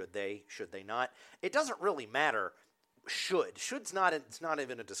argue, should they not? It doesn't really matter. Should's not, it's not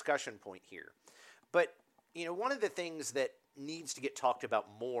even a discussion point here. But, one of the things that needs to get talked about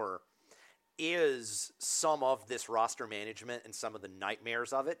more is some of this roster management and some of the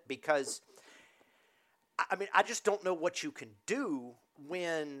nightmares of it, because, I mean, I just don't know what you can do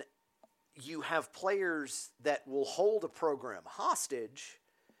when you have players that will hold a program hostage,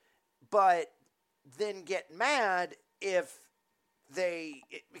 but then get mad if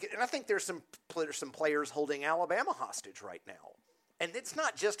and I think there's some players holding Alabama hostage right now. And it's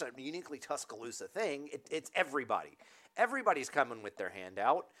not just a uniquely Tuscaloosa thing. It's everybody. Everybody's coming with their hand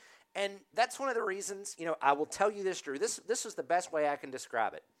out. And that's one of the reasons, I will tell you this, Drew. This is the best way I can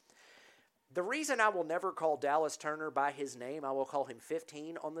describe it. The reason I will never call Dallas Turner by his name, I will call him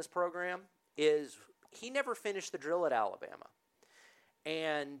 15 on this program, is he never finished the drill at Alabama.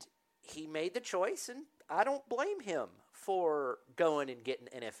 And he made the choice, and I don't blame him for going and getting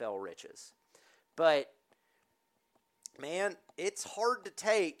NFL riches. But, man, it's hard to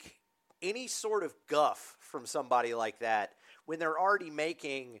take any sort of guff from somebody like that when they're already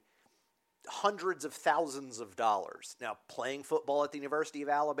making hundreds of thousands of dollars. Now, playing football at the University of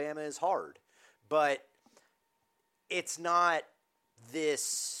Alabama is hard, but it's not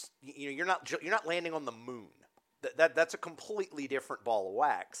this, you're not landing on the moon. That's a completely different ball of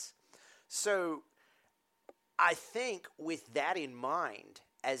wax. So I think with that in mind,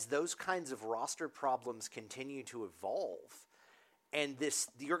 as those kinds of roster problems continue to evolve, and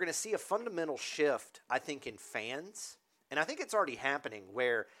you're going to see a fundamental shift, I think, in fans. And I think it's already happening,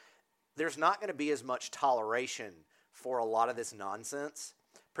 where there's not going to be as much toleration for a lot of this nonsense,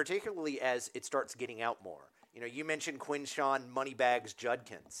 particularly as it starts getting out more. You mentioned Quinshawn Moneybags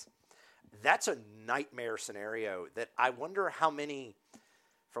Judkins. That's a nightmare scenario that I wonder how many,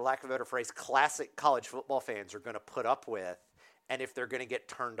 for lack of a better phrase, classic college football fans are going to put up with, and if they're going to get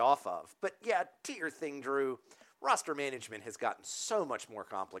turned off of. But yeah, to your thing, Drew, roster management has gotten so much more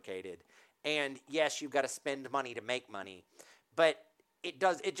complicated. And yes, you've got to spend money to make money, but it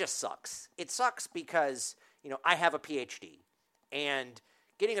just sucks. It sucks because, I have a PhD, and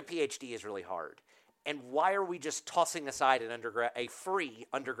getting a PhD is really hard. And why are we just tossing aside a free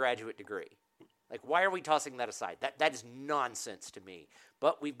undergraduate degree? Like, why are we tossing that aside? That is nonsense to me.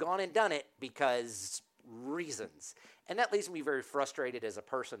 But we've gone and done it because reasons. And that leaves me very frustrated as a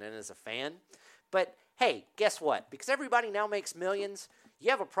person and as a fan. But hey, guess what? Because everybody now makes millions, you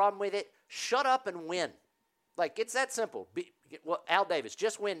have a problem with it, shut up and win. Like, it's that simple. Al Davis,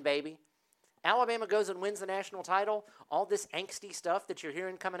 just win, baby. Alabama goes and wins the national title. All this angsty stuff that you're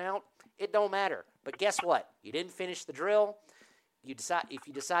hearing coming out, it don't matter. But guess what? You didn't finish the drill. If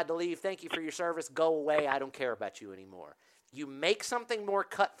you decide to leave, thank you for your service. Go away. I don't care about you anymore. You make something more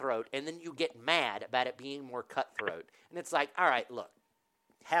cutthroat, and then you get mad about it being more cutthroat. And it's like, all right, look.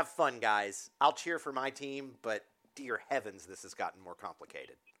 Have fun, guys. I'll cheer for my team, but dear heavens, this has gotten more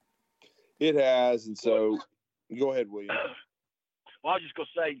complicated. It has, and so go ahead, William. Well, I was just going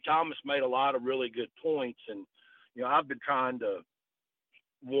to say, Thomas made a lot of really good points, and, I've been trying to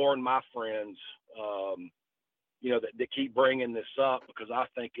warn my friends, that keep bringing this up, because I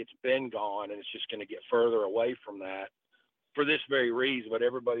think it's been gone, and it's just going to get further away from that for this very reason. But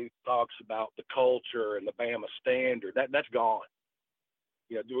everybody talks about the culture and the Bama standard. That's gone.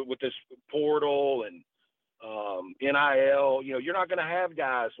 With this portal and NIL, you're not going to have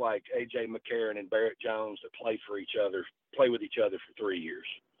guys like A.J. McCarron and Barrett Jones that play with each other for 3 years.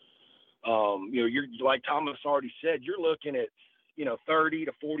 You're like Thomas already said, you're looking at, 30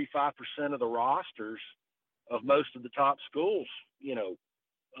 to 45% of the rosters of most of the top schools,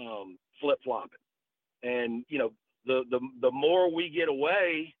 flip-flopping. And, the more we get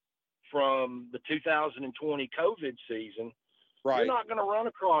away from the 2020 COVID season, right, you're not going to run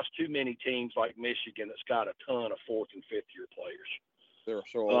across too many teams like Michigan that's got a ton of fourth and fifth year players. They're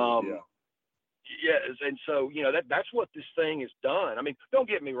so old, yeah. Yes, and so that's what this thing has done. I mean, don't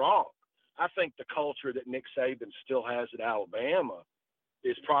get me wrong. I think the culture that Nick Saban still has at Alabama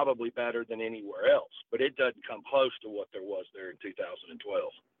is probably better than anywhere else, but it doesn't come close to what there was there in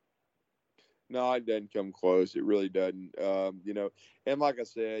 2012. No, it doesn't come close. It really doesn't. And like I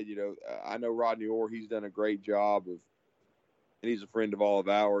said, I know Rodney Orr. He's done a great job of. And he's a friend of all of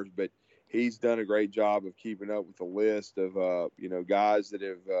ours, but he's done a great job of keeping up with the list of, guys that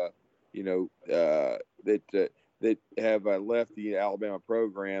have, that have left the Alabama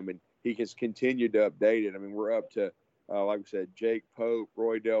program, and he has continued to update it. I mean, we're up to, like we said, Jake Pope,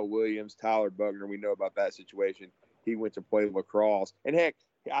 Roydell Williams, Tyler Buckner. We know about that situation. He went to play lacrosse, and heck,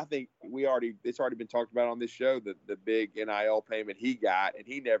 I think it's already been talked about on this show, the big NIL payment he got, and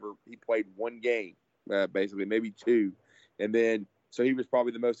he played one game, basically, maybe two. And then, so he was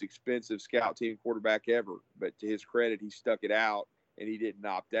probably the most expensive scout team quarterback ever. But to his credit, he stuck it out, and he didn't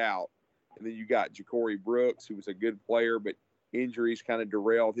opt out. And then you got Ja'Cory Brooks, who was a good player, but injuries kind of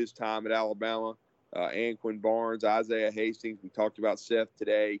derailed his time at Alabama. Anquin Barnes, Isaiah Hastings. We talked about Seth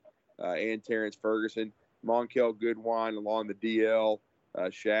today, and Terrence Ferguson. Monkel Goodwine along the DL.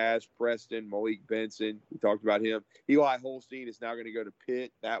 Shaz Preston, Malik Benson. We talked about him. Eli Holstein is now going to go to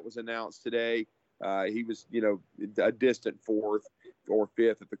Pitt. That was announced today. He was, a distant fourth or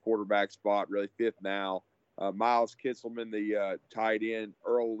fifth at the quarterback spot, really fifth now. Miles Kitselman, the tight end,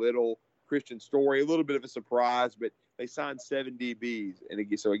 Earl Little, Christian Story, a little bit of a surprise, but they signed 7 DBs.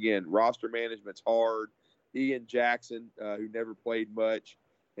 And so, again, roster management's hard. Ian Jackson, who never played much.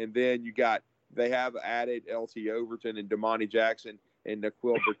 And then they have added LT Overton and Damani Jackson and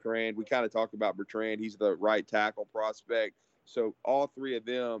Naquil Bertrand. We kind of talked about Bertrand. He's the right tackle prospect. So all three of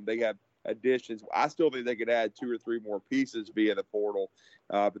them, they have additions. I still think they could add 2 or 3 more pieces via the portal.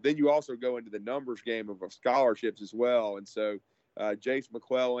 But then you also go into the numbers game of scholarships as well. And so Jace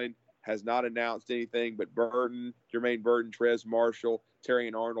McClellan has not announced anything, but Jermaine Burton, Trez Marshall,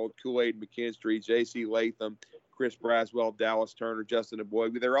 Terrion Arnold, Kool-Aid McKinstry, J.C. Latham, Chris Braswell, Dallas Turner, Justin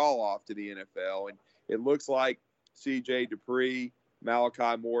Aboigbe, they're all off to the NFL. And it looks like C.J. Dupree,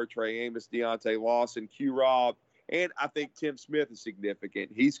 Malachi Moore, Trey Amos, Deontay Lawson, Q-Rob, and I think Tim Smith is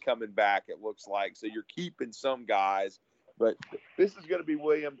significant. He's coming back, it looks like. So you're keeping some guys. But this is going to be,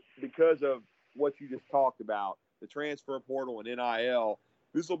 William, because of what you just talked about, the transfer portal and NIL,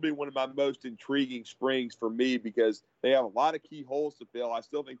 this will be one of my most intriguing springs for me because they have a lot of key holes to fill. I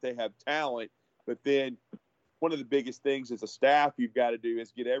still think they have talent. But then one of the biggest things as a staff you've got to do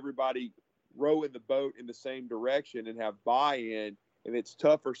is get everybody rowing the boat in the same direction and have buy-in. And it's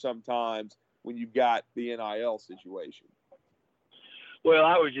tougher sometimes when you've got the NIL situation. Well,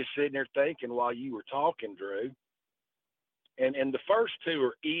 I was just sitting there thinking while you were talking, Drew, and the first two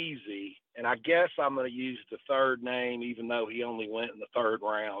are easy, and I guess I'm going to use the third name, even though he only went in the third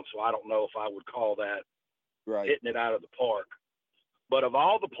round, so I don't know if I would call that hitting it out of the park. But of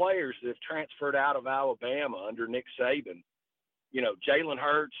all the players that have transferred out of Alabama under Nick Saban, Jalen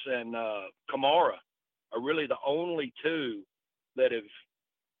Hurts and Kamara are really the only two that have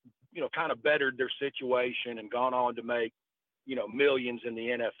kind of bettered their situation and gone on to make, millions in the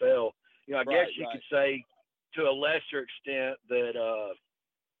NFL. I guess you could say to a lesser extent that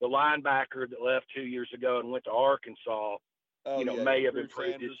the linebacker that left 2 years ago and went to Arkansas, may have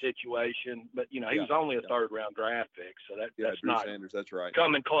improved his situation. But, he was only a third-round draft pick, so that's not Sanders, that's right.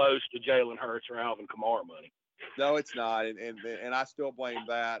 Coming close to Jalen Hurts or Alvin Kamara money. No, it's not. And I still blame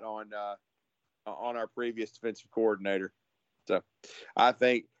that on our previous defensive coordinator. So I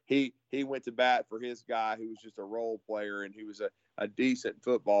think he went to bat for his guy who was just a role player and he was a decent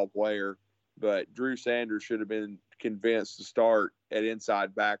football player. But Drew Sanders should have been convinced to start at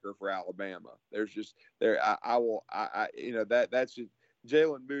inside backer for Alabama. There's just there. That's just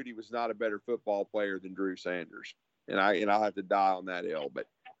Jalen Moody was not a better football player than Drew Sanders, and I'll have to die on that hill. But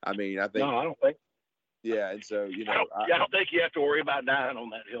I mean, I think no, I don't think. Yeah, and so I don't think you have to worry about dying on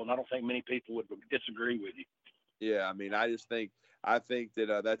that hill, and I don't think many people would disagree with you. Yeah, I mean, I think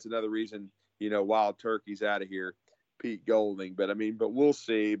that that's another reason Wild Turkey's out of here, Pete Golding. But we'll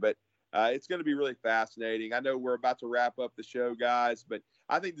see. But it's going to be really fascinating. I know we're about to wrap up the show, guys, but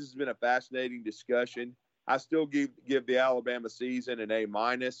I think this has been a fascinating discussion. I still give the Alabama season an A-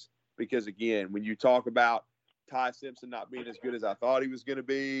 because, again, when you talk about Ty Simpson not being as good as I thought he was going to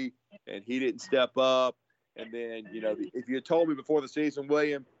be, and he didn't step up, and then, if you had told me before the season,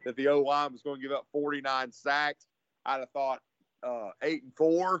 William, that the O-line was going to give up 49 sacks, I'd have thought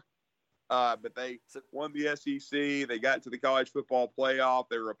 8-4. But they won the SEC. They got to the college football playoff.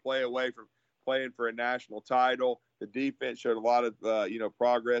 They were a play away from playing for a national title. The defense showed a lot of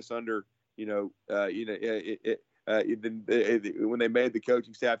progress under when they made the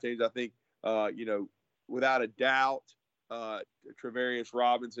coaching staff changes. I think without a doubt, Travarius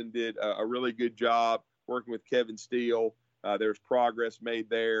Robinson did a really good job working with Kevin Steele. There's progress made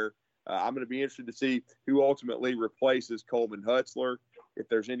there. I'm going to be interested to see who ultimately replaces Coleman Hutzler, if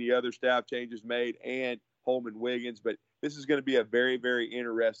there's any other staff changes made, and Holman Wiggins. But this is going to be a very, very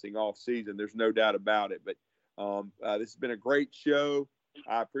interesting offseason. There's no doubt about it. But this has been a great show.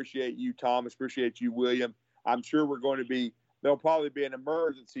 I appreciate you, Thomas. Appreciate you, William. I'm sure there'll probably be an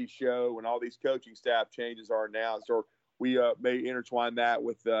emergency show when all these coaching staff changes are announced, or we may intertwine that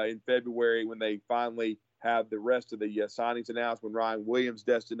with in February when they finally have the rest of the signings announced, when Ryan Williams'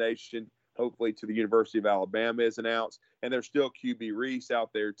 destination, hopefully to the University of Alabama, is announced. And there's still QB Reese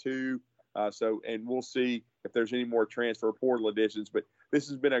out there too. And we'll see if there's any more transfer portal additions. But this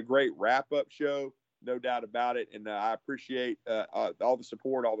has been a great wrap-up show, no doubt about it. And I appreciate all the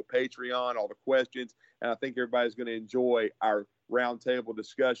support, all the Patreon, all the questions. And I think everybody's going to enjoy our roundtable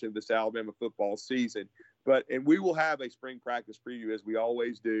discussion of this Alabama football season. And we will have a spring practice preview, as we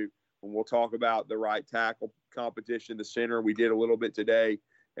always do, when we'll talk about the right tackle competition, the center. We did a little bit today.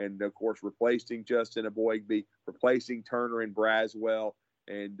 And, of course, replacing Justin Aboigbe, replacing Turner and Braswell,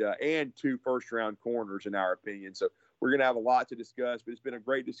 and 2 first-round corners, in our opinion. So we're going to have a lot to discuss, but it's been a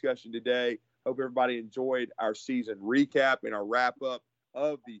great discussion today. Hope everybody enjoyed our season recap and our wrap-up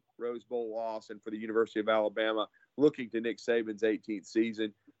of the Rose Bowl loss, and for the University of Alabama, looking to Nick Saban's 18th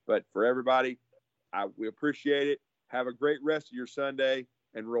season. But for everybody, we appreciate it. Have a great rest of your Sunday,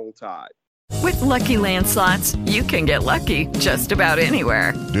 and roll Tide. With Lucky Land Slots, you can get lucky just about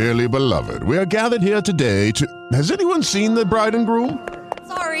anywhere. Dearly beloved, we are gathered here today to... Has anyone seen the bride and groom?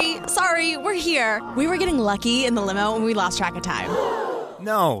 Sorry, we're here. We were getting lucky in the limo and we lost track of time.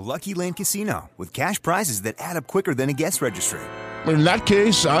 No, Lucky Land Casino, with cash prizes that add up quicker than a guest registry. In that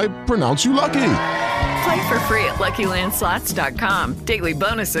case, I pronounce you lucky. Play for free at LuckyLandSlots.com. Daily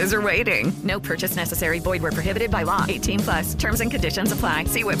bonuses are waiting. No purchase necessary. Void where prohibited by law. 18+. Terms and conditions apply.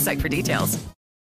 See website for details.